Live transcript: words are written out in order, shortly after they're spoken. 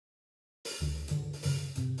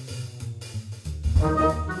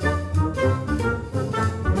Welcome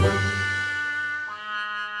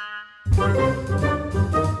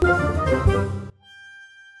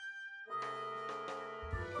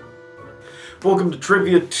to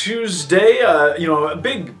Trivia Tuesday. A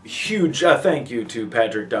big, huge thank you to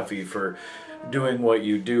Patrick Duffy for doing what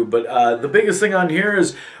you do. But the biggest thing on here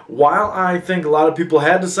is, while I think a lot of people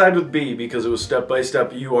had to side with B because it was Step by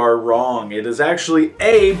Step, you are wrong. It is actually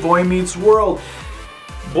A, Boy Meets World.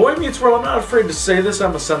 Boy Meets World, I'm not afraid to say this,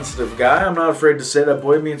 I'm a sensitive guy. I'm not afraid to say that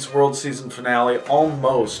Boy Meets World season finale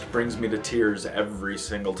almost brings me to tears every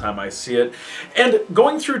single time I see it. And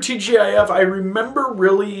going through TGIF, I remember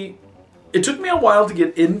really... It took me a while to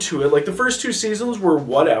get into it. Like, the first two seasons were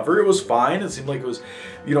whatever. It was fine. It seemed like it was,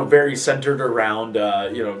 very centered around,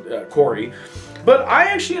 Corey. But I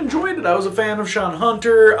actually enjoyed it. I was a fan of Sean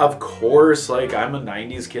Hunter. Of course, like, I'm a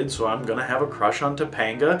 90s kid, so I'm going to have a crush on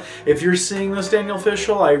Topanga. If you're seeing this, Daniel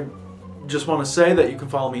Fishel, I just want to say that you can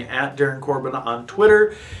follow me at Darren Corbin on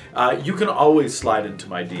Twitter. You can always slide into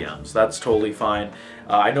my DMs. That's totally fine.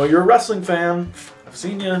 I know you're a wrestling fan. I've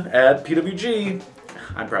seen you at PWG.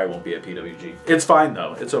 I probably won't be at PWG. It's fine,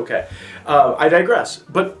 though. It's okay. I digress.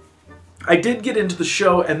 But I did get into the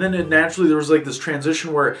show, and then there was like this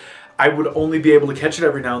transition where I would only be able to catch it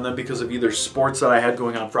every now and then because of either sports that I had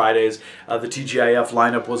going on Fridays. The TGIF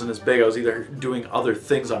lineup wasn't as big. I was either doing other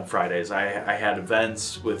things on Fridays. I had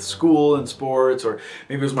events with school and sports, or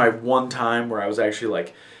maybe it was my one time where I was actually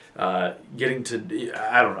like getting to,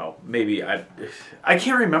 I don't know, maybe I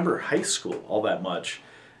can't remember high school all that much.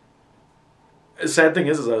 The sad thing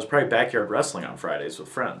is I was probably backyard wrestling on Fridays with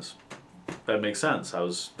friends. That makes sense. I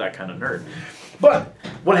was that kind of nerd. But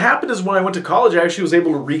what happened is when I went to college, I actually was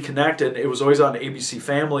able to reconnect, and it was always on ABC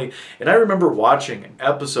Family. And I remember watching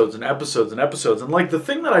episodes and episodes and episodes. And like, the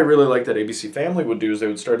thing that I really liked that ABC Family would do is they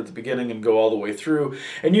would start at the beginning and go all the way through.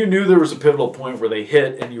 And you knew there was a pivotal point where they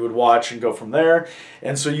hit, and you would watch and go from there.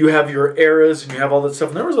 And so you have your eras and you have all that stuff.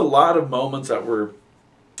 And there was a lot of moments that were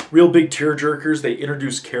real big tearjerkers. They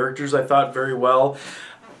introduced characters, I thought, very well.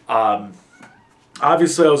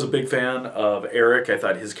 Obviously, I was a big fan of Eric. I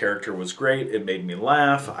thought his character was great. It made me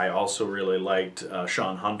laugh. I also really liked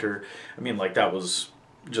Sean Hunter. I mean, like, that was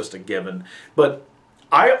just a given. But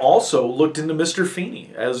I also looked into Mr.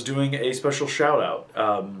 Feeney as doing a special shout-out.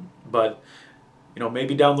 But,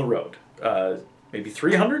 maybe down the road. Maybe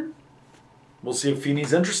 300? We'll see if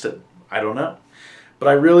Feeney's interested. I don't know. But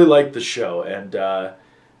I really liked the show, and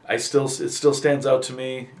it still stands out to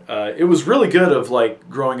me. It was really good of like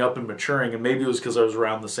growing up and maturing, and maybe it was because I was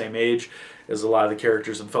around the same age as a lot of the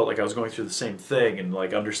characters and felt like I was going through the same thing and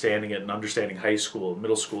like understanding it and understanding high school,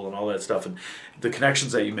 middle school, and all that stuff and the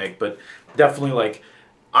connections that you make. But definitely, like,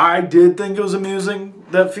 I did think it was amusing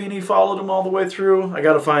that Feeney followed him all the way through. I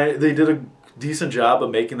gotta find, they did a decent job of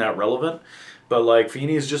making that relevant. But like,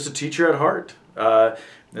 Feeney is just a teacher at heart,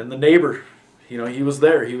 and the neighbor. He was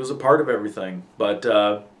there. He was a part of everything. But,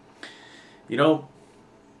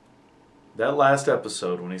 that last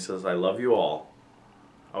episode when he says, "I love you all,"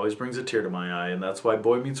 always brings a tear to my eye. And that's why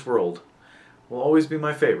Boy Meets World will always be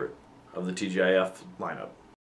my favorite of the TGIF lineup.